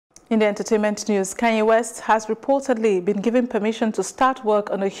In the entertainment news, Kanye West has reportedly been given permission to start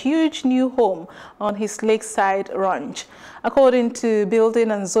work on a huge new home on his lakeside ranch. According to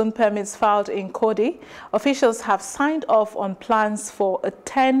building and zone permits filed in Cody, officials have signed off on plans for a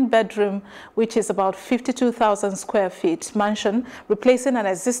 10-bedroom, which is about 52,000 square feet mansion, replacing an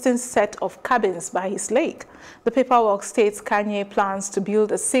existing set of cabins by his lake. The paperwork states Kanye plans to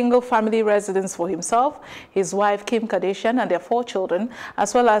build a single-family residence for himself, his wife Kim Kardashian, and their 4 children,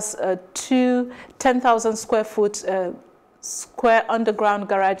 as well as 2 10,000 square underground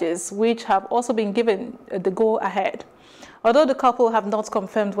garages, which have also been given the go-ahead. Although the couple have not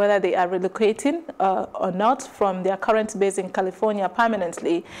confirmed whether they are relocating or not from their current base in California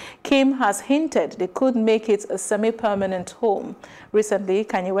permanently, Kim has hinted they could make it a semi-permanent home. Recently,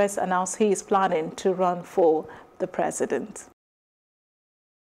 Kanye West announced he is planning to run for the president.